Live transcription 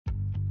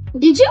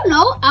Did you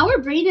know our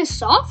brain is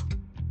soft?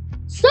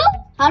 So,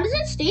 how does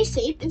it stay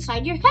safe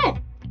inside your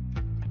head?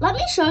 Let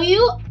me show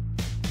you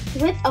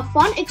with a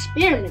fun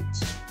experiment.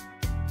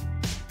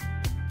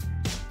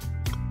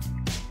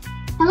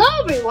 Hello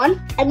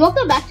everyone, and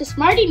welcome back to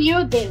Smarty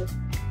Neuro Daily.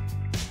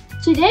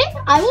 Today,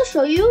 I will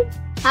show you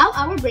how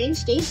our brain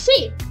stays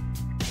safe.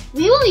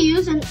 We will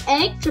use an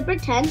egg to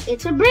pretend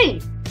it's a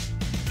brain.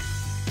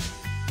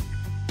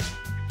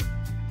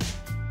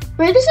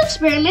 For this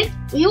experiment,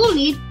 we will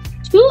need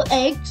 2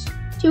 eggs,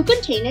 2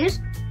 containers,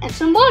 and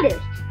some water.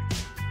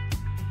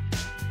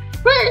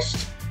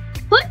 First,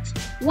 put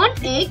 1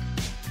 egg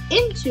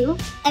into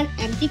an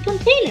empty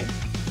container.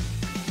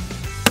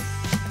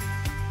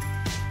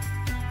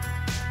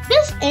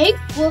 This egg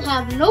will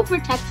have no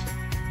protection.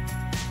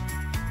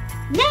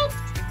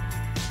 Next,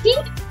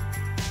 keep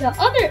the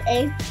other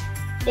egg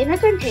in a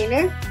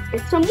container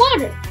with some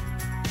water.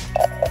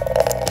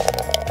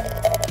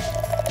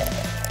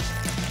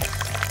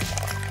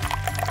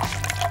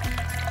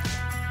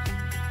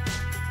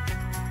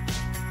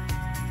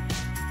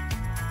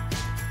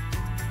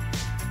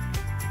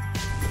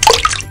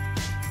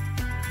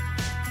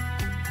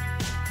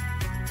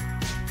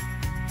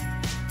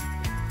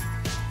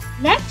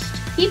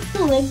 Next, keep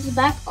the lids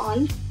back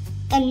on.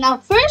 And now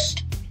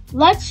first,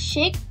 let's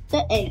shake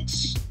the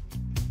eggs.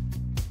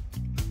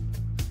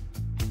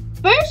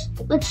 First,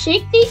 let's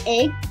shake the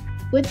egg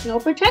with no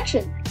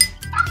protection.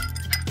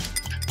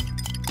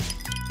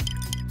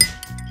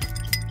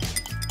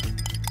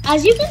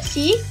 As you can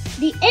see,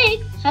 the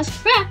egg has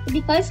cracked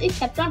because it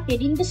kept on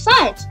hitting the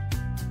sides.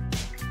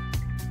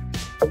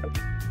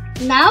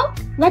 Now,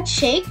 let's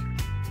shake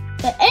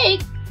the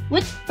egg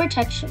with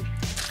protection.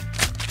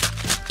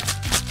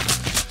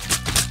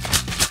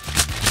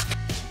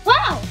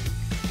 Wow!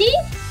 See?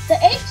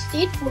 The egg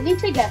stayed fully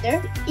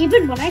together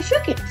even when I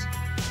shook it.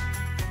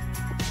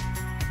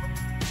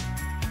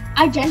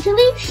 I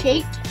gently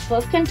shaked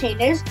both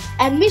containers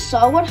and we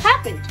saw what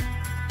happened.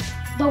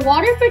 The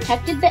water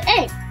protected the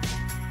egg.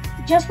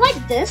 Just like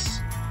this,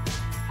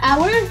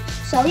 our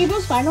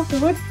cerebrospinal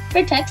fluid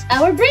protects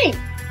our brain.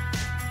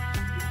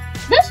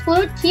 This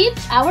fluid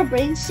keeps our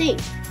brain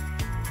safe.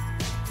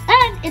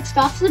 And it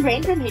stops the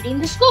brain from hitting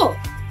the skull.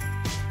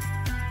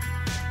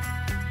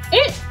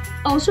 It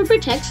also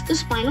protects the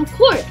spinal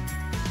cord.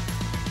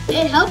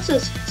 It helps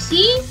us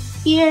see,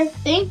 hear,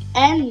 think,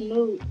 and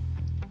move.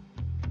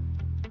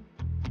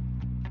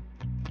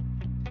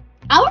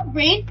 Our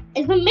brain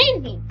is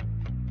amazing,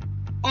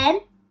 and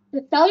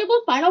the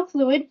cerebrospinal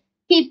fluid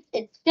keeps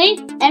it safe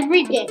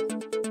every day.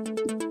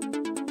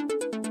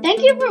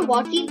 Thank you for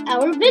watching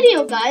our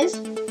video, guys.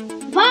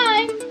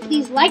 Bye!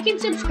 Please like and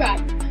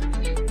subscribe.